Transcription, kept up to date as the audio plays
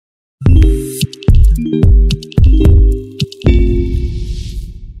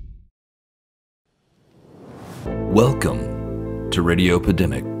Welcome to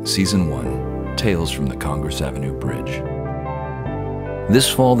Radiopidemic, Season 1, Tales from the Congress Avenue Bridge. This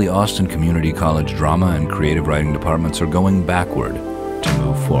fall, the Austin Community College Drama and Creative Writing departments are going backward to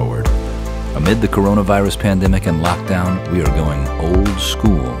move forward. Amid the coronavirus pandemic and lockdown, we are going old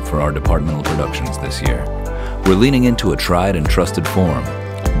school for our departmental productions this year. We're leaning into a tried and trusted form,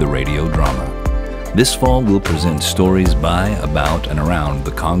 the radio drama. This fall, we'll present stories by, about, and around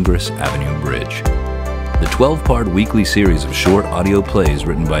the Congress Avenue Bridge. The 12-part weekly series of short audio plays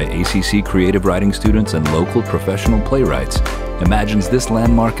written by ACC creative writing students and local professional playwrights imagines this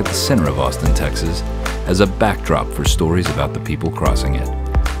landmark at the center of Austin, Texas, as a backdrop for stories about the people crossing it.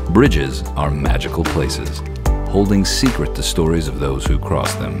 Bridges are magical places, holding secret the stories of those who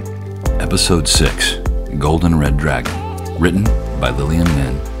cross them. Episode 6, Golden Red Dragon, written by Lilian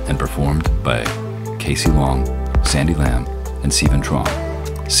Ninh and performed by Casie Luong, Sandy Lamb, and Stephen Truong.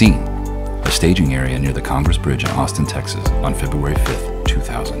 Scene: a staging area near the Congress Bridge in Austin, Texas, on February 5th,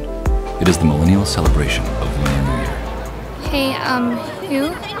 2000. It is the millennial celebration of Lunar New Year. Hey,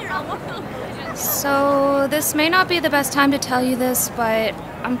 Hugh? So, this may not be the best time to tell you this, but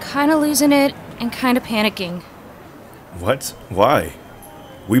I'm kind of losing it and kind of panicking. What? Why?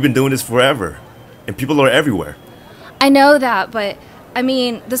 We've been doing this forever, and people are everywhere. I know that, but, I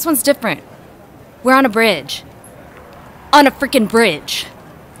mean, this one's different. We're on a bridge. On a freaking bridge.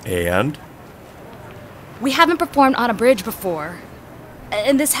 And? We haven't performed on a bridge before.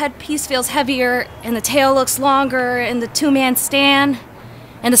 And this headpiece feels heavier, and the tail looks longer, and the two-man stand,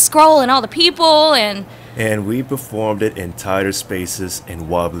 and the scroll, and all the people, and we performed it in tighter spaces and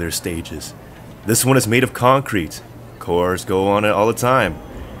wobblier stages. This one is made of concrete. Chorus go on it all the time.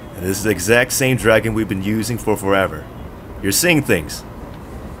 And this is the exact same dragon we've been using for forever. You're seeing things.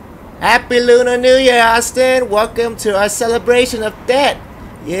 Happy Lunar New Year, Austin! Welcome to our celebration of death.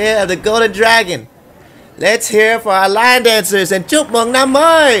 Yeah, the Golden Dragon. Let's hear for our line dancers and chúc mừng năm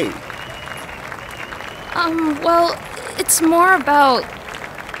mới! Well, it's more about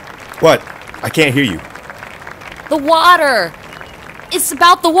What? I can't hear you. the water. It's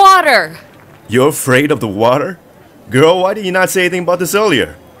about the water. You're afraid of the water? Girl, why did you not say anything about this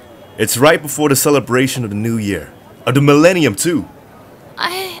earlier? It's right before the celebration of the new year. Of the millennium, too.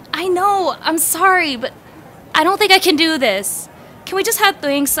 I know, I'm sorry, but I don't think I can do this. Can we just have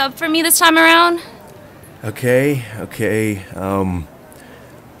Thuing sub for me this time around? Okay.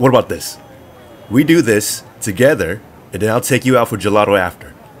 What about this? We do this together, and then I'll take you out for gelato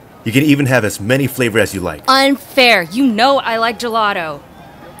after. You can even have as many flavors as you like. Unfair. You know I like gelato.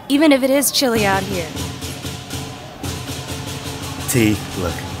 Even if it is chilly out here. T,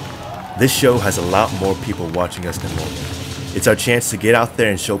 look. This show has a lot more people watching us than normal. It's our chance to get out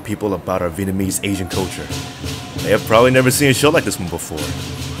there and show people about our Vietnamese Asian culture. They have probably never seen a show like this one before.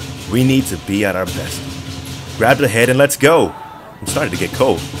 We need to be at our best. Grab the head and let's go. I'm starting to get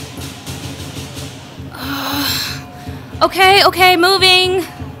cold. Okay, moving.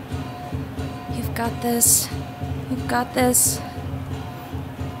 You've got this. You've got this.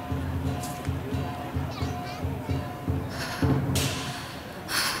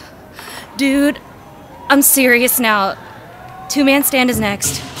 Dude, I'm serious now. Two-man stand is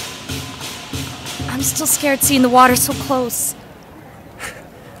next. I'm still scared seeing the water so close.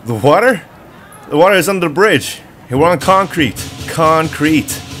 The water? The water is under the bridge. And we're on concrete.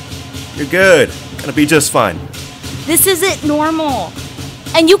 Concrete. You're good. Gonna be just fine. This isn't normal.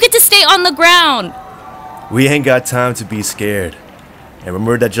 And you get to stay on the ground. We ain't got time to be scared. And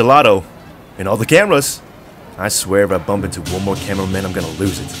remember that gelato. And all the cameras. I swear if I bump into one more cameraman, I'm gonna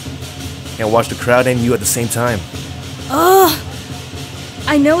lose it. Can't watch the crowd and you at the same time. Ugh.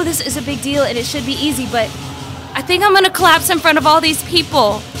 I know this is a big deal and it should be easy, but I think I'm gonna collapse in front of all these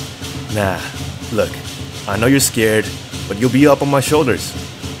people. Nah, look, I know you're scared, but you'll be up on my shoulders.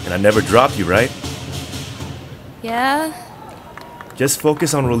 And I never dropped you, right? Yeah? Just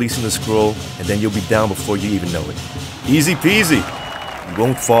focus on releasing the scroll, and then you'll be down before you even know it. Easy peasy. You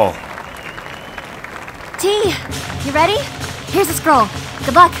won't fall. T, you ready? Here's the scroll.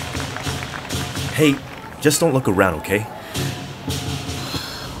 Good luck. Hey, just don't look around, okay?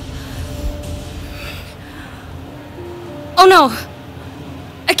 Oh no!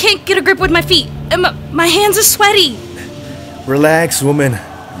 I can't get a grip with my feet, and my hands are sweaty! Relax, woman.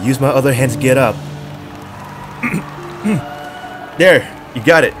 Use my other hand to get up. There, you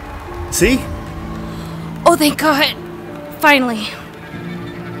got it. See? Oh, thank God. Finally.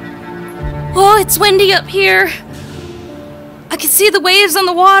 Oh, it's windy up here. I can see the waves on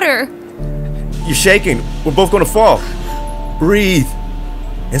the water. You're shaking. We're both gonna fall. Breathe.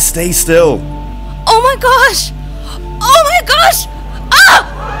 And stay still. Oh my gosh! Oh my gosh!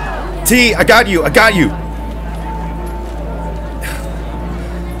 Ah! T, I got you.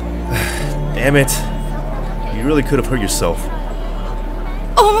 Damn it. You really could have hurt yourself.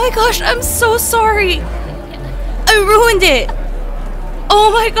 Oh my gosh, I'm so sorry. I ruined it.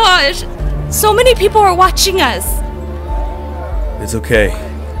 Oh my gosh. So many people are watching us. It's okay.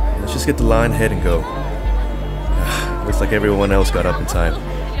 Let's just get the line ahead and go. Looks like everyone else got up in time.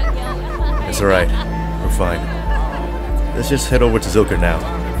 It's alright. We're fine. Let's just head over to Zilker now.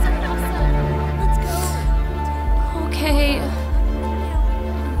 Okay.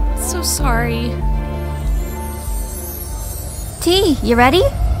 So sorry. T, you ready?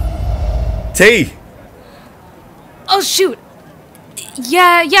 T! Oh shoot.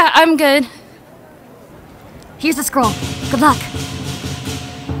 Yeah, I'm good. Here's the scroll. Good luck.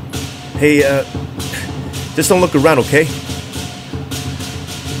 Hey, just don't look around, okay?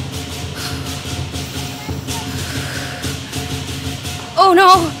 Oh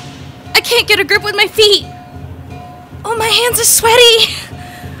no! I can't get a grip with my feet! Oh, my hands are sweaty!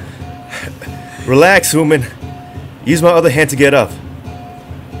 Relax, woman. Use my other hand to get up.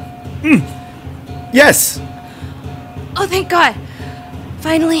 Yes! Oh, thank God.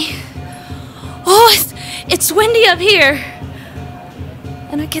 Finally. Oh, it's windy up here.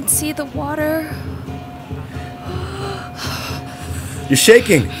 And I can see the water. You're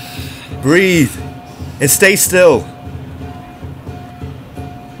shaking. Breathe. And stay still.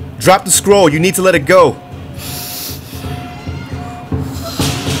 Drop the scroll. You need to let it go.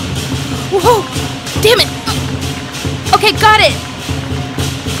 Whoa! Damn it! Okay, got it!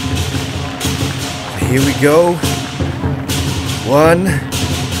 Here we go. 1,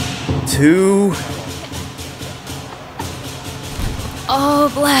 2.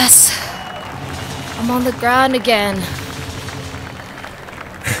 Oh, bless. I'm on the ground again.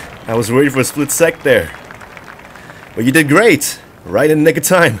 I was worried for a split sec there. But you did great. Right in the nick of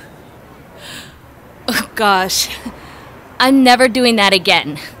time. Oh, gosh. I'm never doing that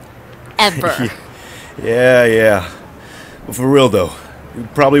again. Ever. Yeah. But for real though, you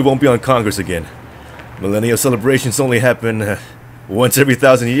probably won't be on Congress again. Millennial celebrations only happen once every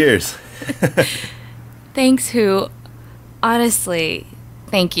 1,000 years. Thanks, Who. Honestly,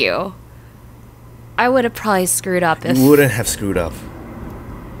 thank you. I would have probably screwed up if... You wouldn't have screwed up.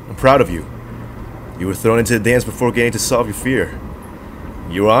 I'm proud of you. You were thrown into the dance before getting to solve your fear.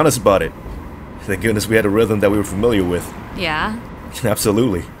 You were honest about it. Thank goodness we had a rhythm that we were familiar with. Yeah?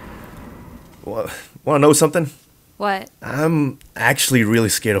 Absolutely. Want to know something? What? I'm actually really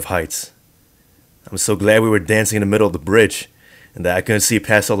scared of heights. I'm so glad we were dancing in the middle of the bridge and that I couldn't see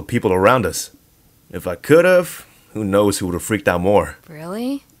past all the people around us. If I could have, who knows who would have freaked out more.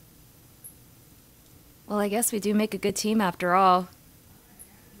 Really? Well, I guess we do make a good team after all.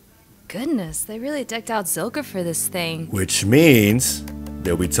 Goodness, they really decked out Zilker for this thing. Which means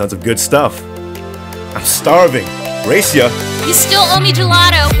there'll be tons of good stuff. I'm starving. Brace ya. You still owe me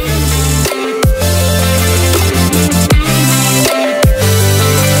gelato.